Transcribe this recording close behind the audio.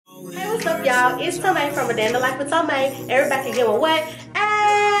what's up, y'all? It's Tomei from A Day in the Life with Tomei. Everybody can give a what?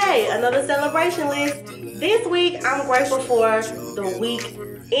 Hey, another celebration list. This week, I'm grateful for the week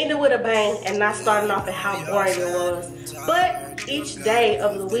ended with a bang and not starting off at how boring it was. But each day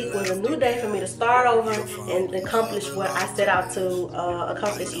of the week was a new day for me to start over and accomplish what I set out to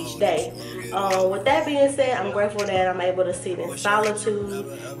accomplish each day. With that being said, I'm grateful that I'm able to sit in solitude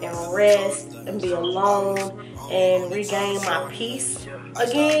and rest and be alone and regain my peace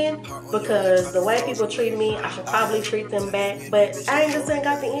again, because the way people treat me, I should probably treat them back, but I just ain't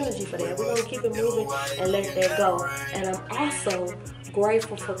got the energy for that. We're gonna keep it moving and let that go. And I'm also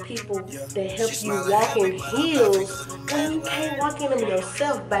grateful for people that help you walk in heels when you can't walk in them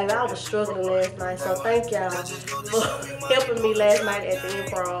yourself, baby. I was struggling last night, so thank y'all for helping me last night at the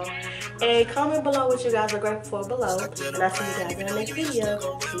improv. And comment below what you guys are grateful for below, and I'll see you guys in the next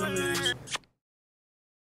video. Peace.